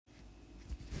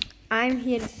I'm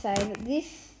here to say that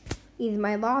this is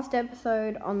my last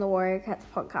episode on the Warrior Cats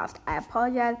podcast. I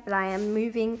apologize, but I am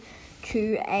moving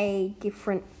to a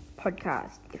different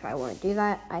podcast. If I want to do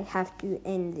that, I have to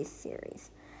end this series.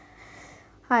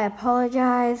 I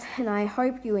apologize, and I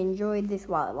hope you enjoyed this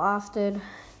while it lasted,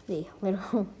 the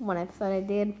little one episode I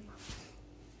did.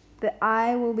 But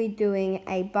I will be doing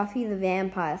a Buffy the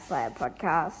Vampire Slayer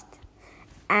podcast,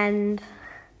 and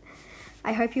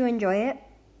I hope you enjoy it.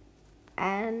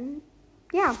 And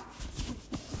yeah,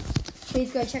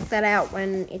 please go check that out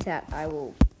when it's out. I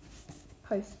will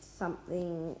post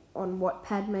something on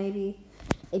Wattpad maybe.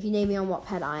 If you need me on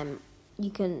Wattpad,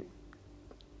 you can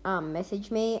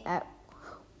message me at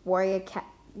Warrior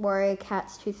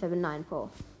Cats 2794.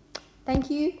 Thank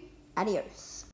you. Adios.